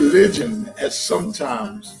 Our religion has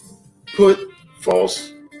sometimes put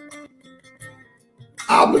false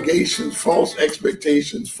obligations, false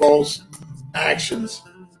expectations, false actions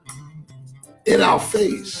in our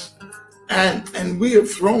face. And we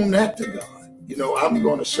have thrown that to God. You know, I'm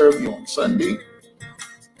going to serve you on Sunday.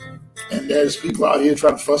 And there's people out here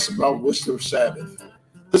trying to fuss about what's the Sabbath.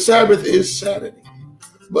 The Sabbath is Saturday.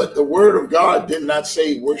 But the word of God did not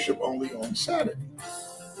say worship only on Saturday.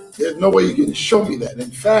 There's no way you can show me that.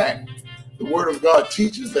 In fact, the word of God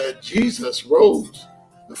teaches that Jesus rose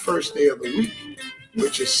the first day of the week,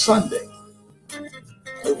 which is Sunday,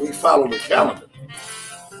 if we follow the calendar.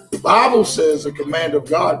 The Bible says the command of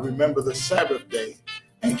God, remember the Sabbath day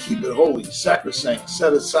and keep it holy, sacrosanct,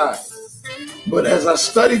 set aside. But as I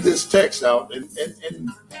studied this text out, and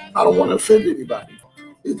I don't want to offend anybody,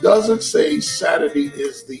 it doesn't say Saturday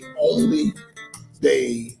is the only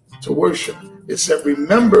day to worship. It said,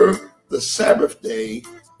 remember the Sabbath day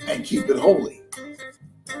and keep it holy.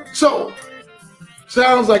 So,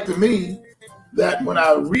 sounds like to me that when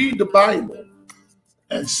I read the Bible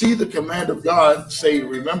and see the command of God say,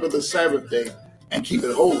 remember the Sabbath day and keep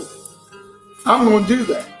it holy, I'm going to do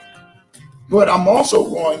that. But I'm also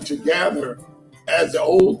going to gather, as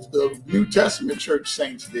the New Testament church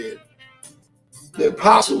saints did, the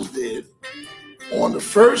apostles did, on the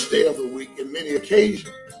first day of the week in many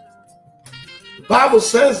occasions. The Bible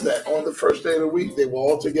says that on the first day of the week, they were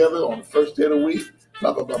all together on the first day of the week,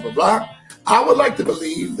 blah, blah, blah, blah, blah. I would like to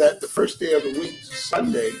believe that the first day of the week,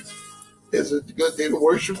 Sunday, is a good day to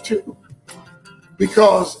worship too,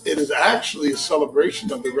 because it is actually a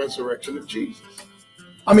celebration of the resurrection of Jesus.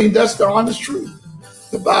 I mean, that's the honest truth.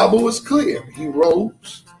 The Bible is clear. He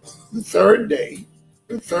rose the third day.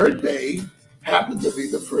 The third day happened to be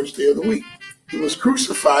the first day of the week. He was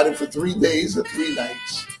crucified, and for 3 days and 3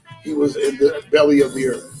 nights, he was in the belly of the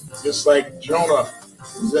earth, just like Jonah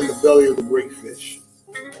was in the belly of the great fish.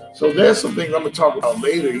 So there's some things I'm going to talk about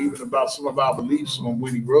later, even about some of our beliefs on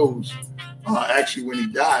when he rose, actually when he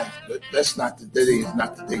died. But that's not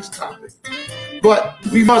today's topic. But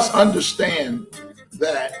we must understand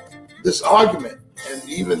that this argument, and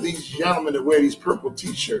even these gentlemen that wear these purple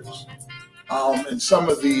T-shirts, and some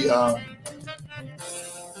of the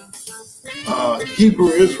Hebrew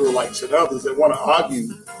Israelites and others that want to argue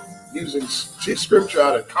using scripture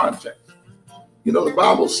out of context. You know, the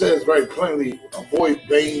Bible says very plainly, avoid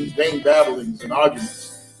vain babblings and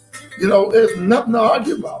arguments. You know, there's nothing to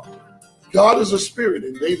argue about. God is a spirit,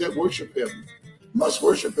 and they that worship him must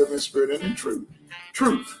worship him in spirit and in truth.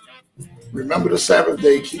 Truth. Remember the Sabbath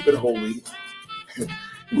day, keep it holy.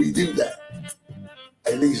 We do that.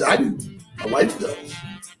 At least I do. My wife does.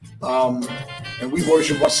 And we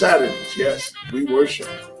worship on Saturdays. Yes, we worship.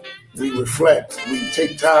 We reflect. We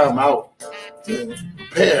take time out to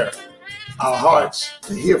prepare our hearts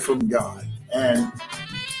to hear from God. And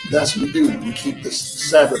that's what we do. We keep the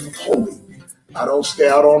Sabbath holy. I don't stay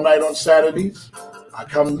out all night on Saturdays. I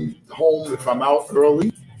come home if I'm out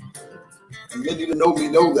early. And many that know me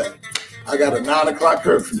know that. I got a 9 o'clock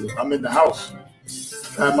curfew. I'm in the house.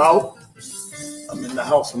 If I'm out, I'm in the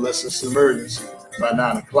house unless it's an emergency by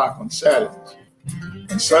 9 o'clock on Saturdays.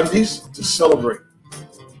 And Sundays to celebrate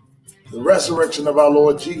the resurrection of our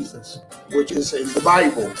Lord Jesus, which is in the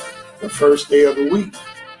Bible, the first day of the week.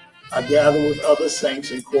 I gather with other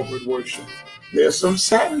saints in corporate worship. There's some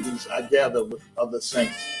Saturdays I gather with other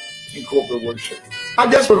saints in corporate worship. I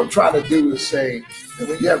guess what I'm trying to do is say that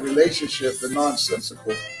when you have relationship, the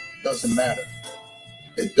nonsensical doesn't matter.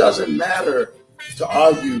 It doesn't matter to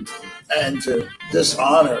argue and to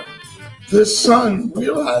dishonor. This son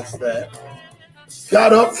realized that,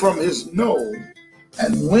 got up from his no,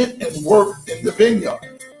 and went and worked in the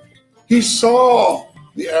vineyard. He saw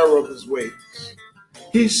the error of his ways.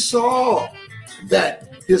 He saw that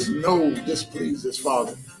his no displeased his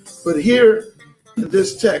father. But here in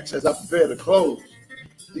this text, as I prepare to close,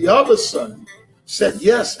 the other son said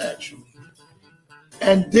yes, actually,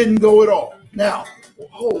 and didn't go at all. Now,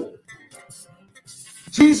 hold.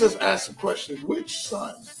 Jesus asked the question, which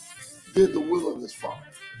son did the will of his father?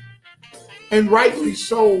 And rightly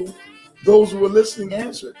so, those who were listening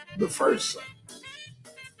answered, the first son.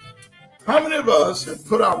 How many of us have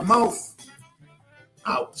put our mouth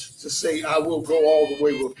out to say, I will go all the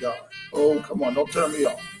way with God? Oh, come on, don't turn me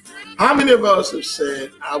off. How many of us have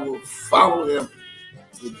said, I will follow him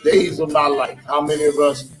the days of my life? How many of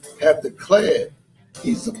us have declared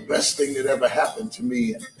he's the best thing that ever happened to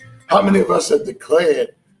me? And how many of us have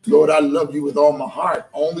declared, Lord, I love you with all my heart,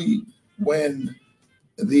 only when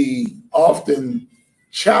the often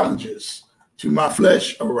challenges to my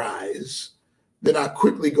flesh arise, then I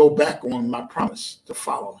quickly go back on my promise to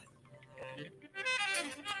follow him.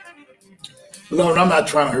 Lord, I'm not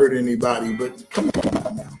trying to hurt anybody, but come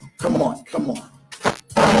on.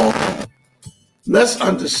 Let's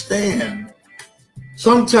understand,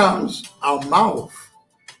 sometimes our mouth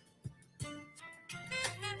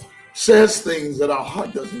says things that our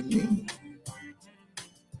heart doesn't mean.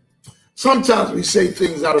 Sometimes we say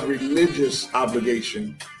things out of religious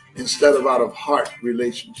obligation instead of out of heart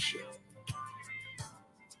relationship.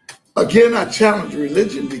 Again, I challenge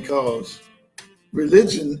religion because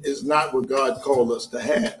religion is not what God called us to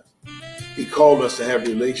have. He called us to have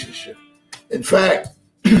relationship. In fact,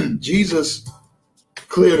 Jesus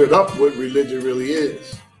cleared it up what religion really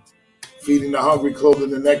is. Feeding the hungry,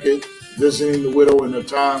 clothing the naked, visiting the widow in her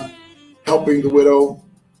time, helping the widow.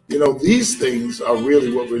 You know, these things are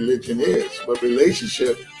really what religion is. But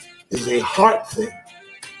relationship is a heart thing.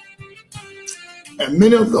 And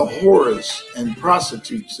many of the whores and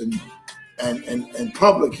prostitutes and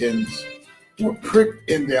publicans were pricked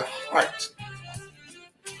in their heart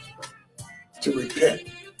to repent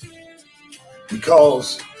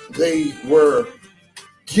because they were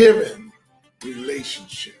given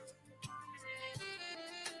relationship.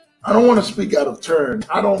 I don't want to speak out of turn.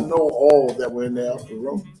 I don't know all that were in the upper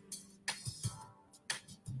room.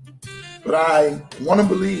 But I want to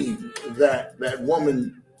believe that that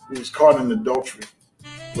woman who was caught in adultery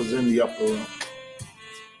was in the upper room.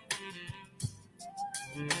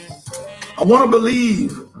 I want to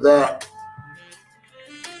believe that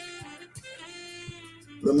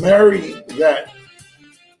the Mary that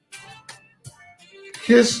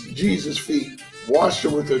kissed Jesus' feet, washed her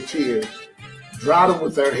with her tears, dried them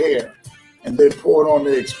with her hair, and then poured on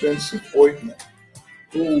the expensive ointment,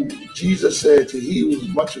 who Jesus said to he who is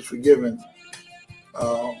much is forgiven,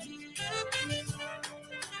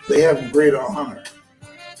 they have greater honor.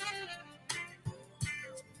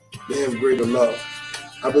 They have greater love.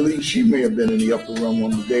 I believe she may have been in the upper room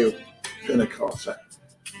on the day of Pentecost.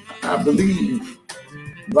 I believe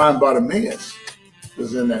blind Bartimaeus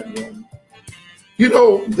was in that room. You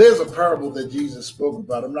know, there's a parable that Jesus spoke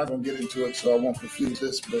about. I'm not going to get into it, so I won't confuse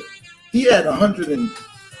this, but he had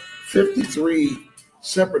 153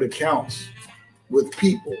 separate accounts with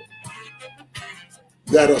people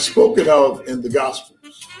that are spoken of in the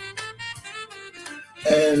Gospels.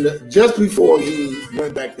 And just before he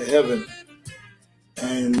went back to heaven,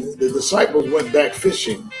 and the disciples went back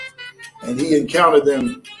fishing, and he encountered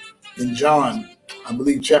them in John, I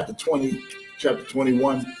believe, chapter 20, chapter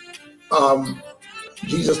 21.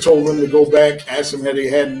 Jesus told them to go back, asked them had they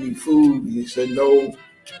had any food. He said no.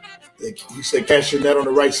 He said, cast your net on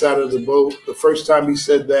the right side of the boat. The first time he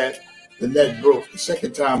said that, the net broke. The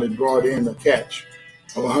second time it brought in a catch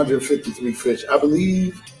of 153 fish. I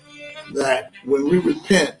believe that when we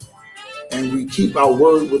repent and we keep our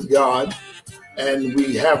word with God and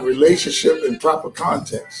we have relationship in proper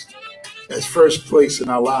context as first place in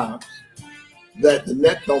our lives, that the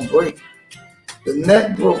net don't break. The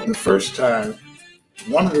net broke the first time.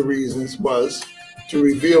 One of the reasons was to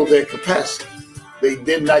reveal their capacity. They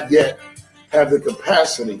did not yet have the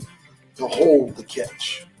capacity to hold the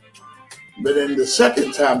catch. But in the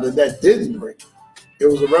second time, the net didn't break. It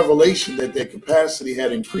was a revelation that their capacity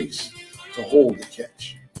had increased to hold the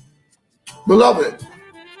catch. Beloved,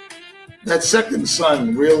 that second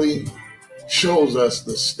son really shows us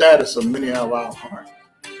the status of many of our heart.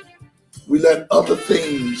 We let other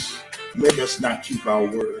things make us not keep our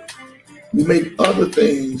word. We make other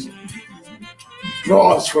things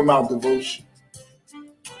draw us from our devotion.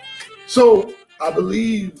 So I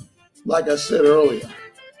believe, like I said earlier,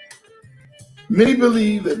 many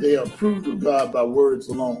believe that they are approved of God by words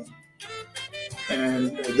alone,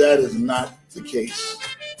 and that is not the case.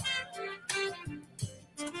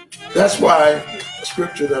 That's why the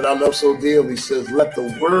scripture that I love so dearly says, let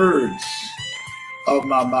the words of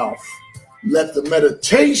my mouth, let the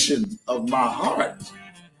meditation of my heart,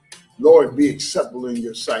 Lord, be acceptable in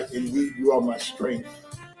your sight. Indeed, you are my strength,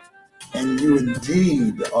 and you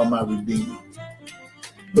indeed are my redeemer.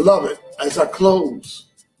 Beloved, as I close,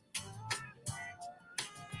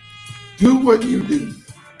 do what you do,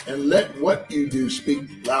 and let what you do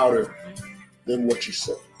speak louder than what you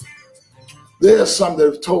say. There are some that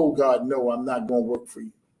have told God, no, I'm not going to work for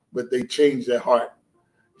you. But they changed their heart,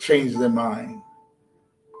 changed their mind,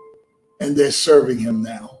 and they're serving him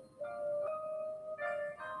now.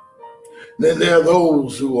 Then there are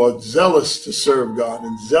those who are zealous to serve God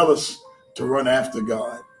and zealous to run after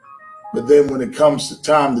God. But then when it comes to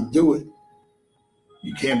time to do it,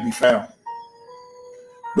 you can't be found.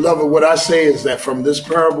 Beloved, what I say is that from this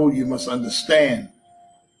parable, you must understand,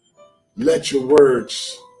 let your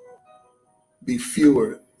words be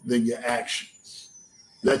fewer than your actions.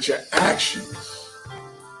 Let your actions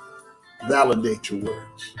validate your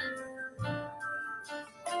words.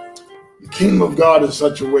 The kingdom of God is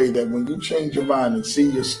such a way that when you change your mind and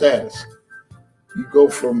see your status, you go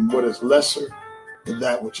from what is lesser to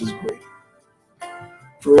that which is greater.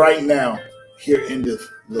 For right now, here endeth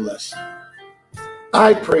the lesson.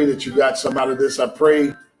 I pray that you got some out of this. I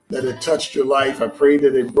pray that it touched your life. I pray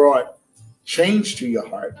that it brought change to your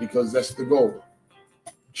heart, because that's the goal.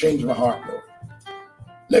 Change my heart, Lord.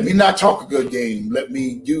 Let me not talk a good game. Let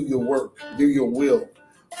me do your work, do your will,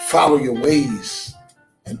 follow your ways,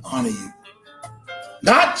 and honor you.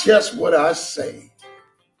 Not just what I say,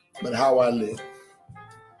 but how I live.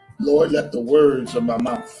 Lord, let the words of my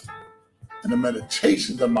mouth and the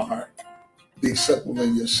meditations of my heart be acceptable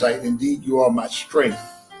in your sight. Indeed, you are my strength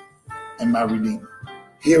and my redeemer.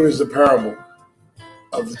 Here is the parable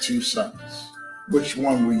of the two sons. Which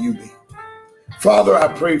one will you be? Father, I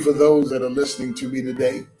pray for those that are listening to me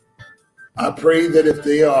today. I pray that if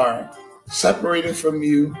they are separated from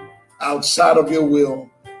you, outside of your will,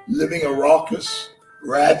 living a raucous,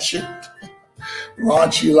 ratchet,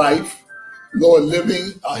 raunchy life, Lord,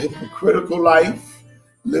 living a hypocritical life,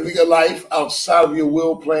 living a life outside of your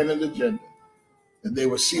will, plan, and agenda, that they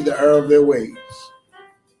will see the error of their ways.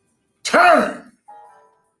 Turn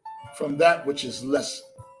from that which is less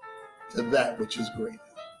to that which is greater,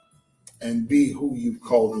 and be who you've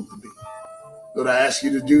called them to be. Lord, I ask you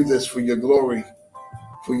to do this for your glory,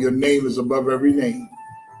 for your name is above every name,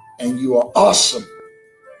 and you are awesome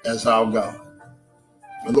as our God.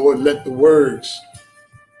 And Lord, let the words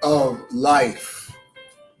of life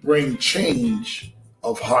bring change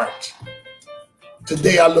of heart.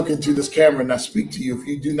 Today I look into this camera and I speak to you. If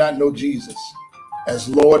you do not know Jesus as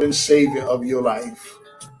Lord and Savior of your life,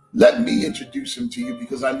 let me introduce him to you,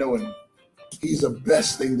 because I know him. He's the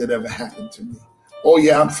best thing that ever happened to me. Oh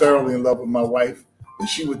yeah, I'm thoroughly in love with my wife, and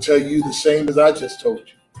she would tell you the same as I just told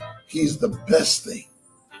you. He's the best thing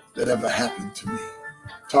that ever happened to me.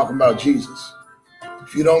 Talking about Jesus.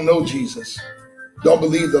 If you don't know Jesus, don't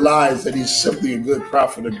believe the lies that he's simply a good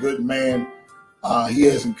prophet, a good man. He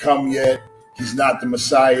hasn't come yet. He's not the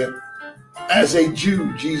Messiah. As a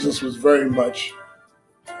Jew, Jesus was very much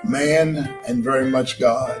man and very much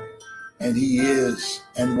God. And he is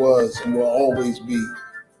and was and will always be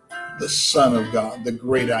the Son of God, the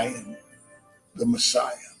great I am, the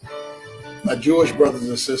Messiah. My Jewish brothers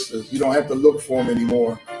and sisters, you don't have to look for him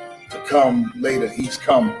anymore to come later. He's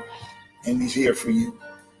come and he's here for you.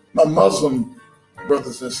 My Muslim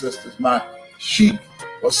brothers and sisters, my Sikh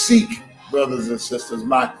brothers and sisters,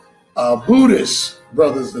 my Buddhist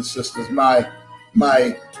brothers and sisters, my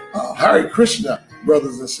Hare Krishna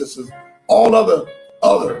brothers and sisters, all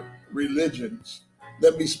other religions,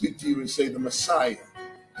 let me speak to you and say the Messiah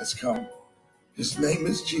has come. His name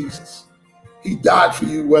is Jesus. He died for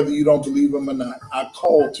you whether you don't believe him or not. I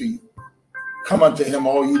call to you. Come unto him,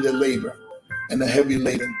 all ye that labor and are heavy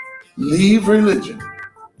laden. Leave religion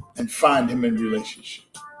and find him in relationship.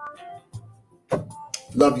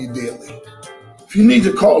 Love you dearly. If you need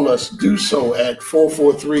to call us, do so at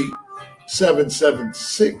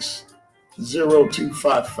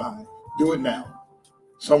 443-776-0255. Do it now.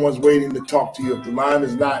 Someone's waiting to talk to you. If the line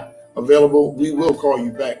is not available, we will call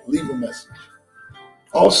you back. Leave a message.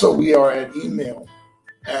 Also, we are at email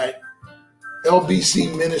at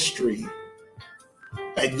LBC Ministry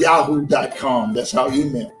at yahoo.com. That's our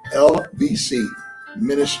email,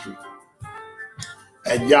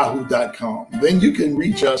 lbcministry@yahoo.com. Then you can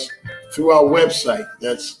reach us through our website.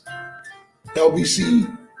 That's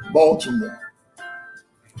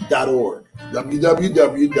lbcbaltimore.org,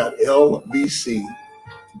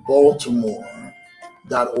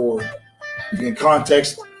 www.lbcbaltimore.org. You can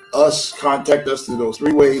contact us through those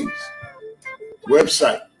three ways.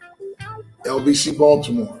 Website, LBC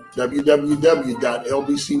Baltimore,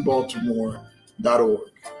 www.lbcbaltimore.org.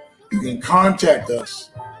 You can contact us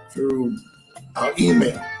through our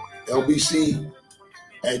email,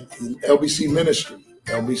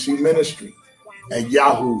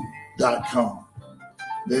 lbcministry@yahoo.com.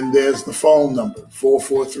 Then there's the phone number,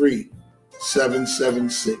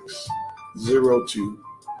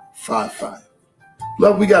 443-776-0255.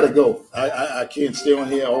 Love, we got to go. I can't stay on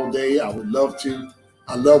here all day. I would love to.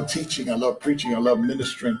 I love teaching. I love preaching. I love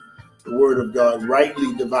ministering the word of God,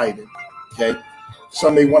 rightly divided. Okay.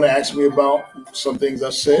 Some may want to ask me about some things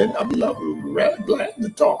I said. I'd be glad to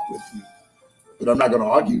talk with you, but I'm not going to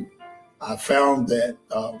argue. I found that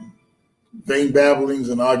vain babblings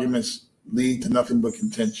and arguments lead to nothing but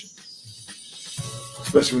contention,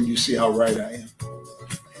 especially when you see how right I am.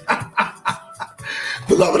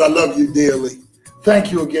 Beloved, I love you dearly.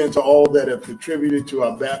 Thank you again to all that have contributed to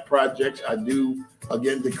our BAP project. I do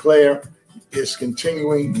again declare it's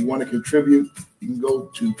continuing. You want to contribute, you can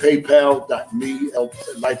go to paypal.me,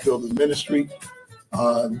 Life Builders Ministry, /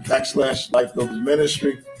 Life Builders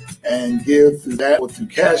Ministry, and give through that or through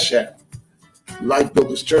Cash App, Life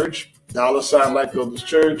Builders Church, $ Life Builders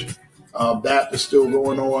Church. BAP is still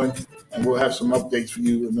going on, and we'll have some updates for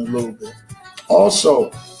you in a little bit.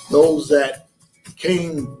 Also, those that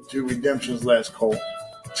came to Redemption's Last Call,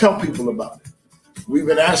 tell people about it. We've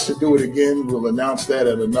been asked to do it again. We'll announce that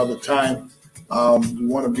at another time. We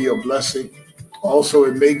want to be a blessing. Also,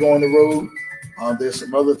 it may go on the road. There's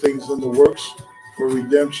some other things in the works for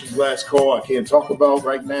Redemption's Last Call I can't talk about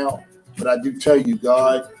right now, but I do tell you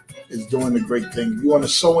God is doing a great thing. You want to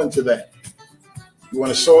sow into that. You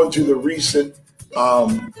want to sow into the recent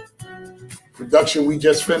production we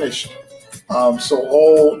just finished. So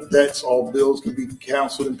all debts, all bills can be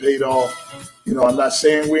canceled and paid off. You know, I'm not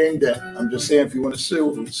saying we're in debt. I'm just saying if you want to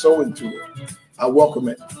sow into it, I welcome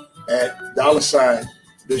it at $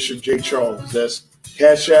 Bishop J. Charles. That's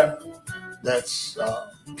Cash App. That's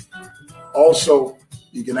also,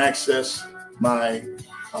 you can access my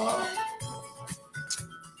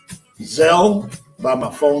Zelle by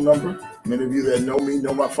my phone number. Many of you that know me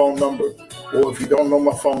know my phone number. Or if you don't know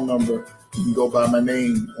my phone number, you can go by my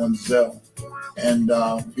name on Zelle and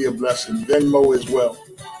be a blessing. Venmo as well.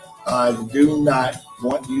 I do not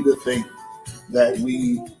want you to think that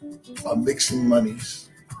we are mixing monies,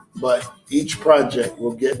 but each project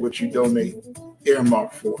will get what you donate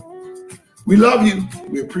earmarked for. We love you.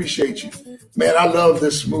 We appreciate you. Man, I love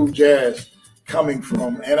this smooth jazz coming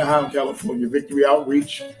from Anaheim, California, Victory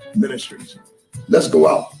Outreach Ministries. Let's go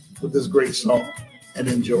out with this great song and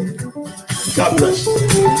enjoy it. God bless.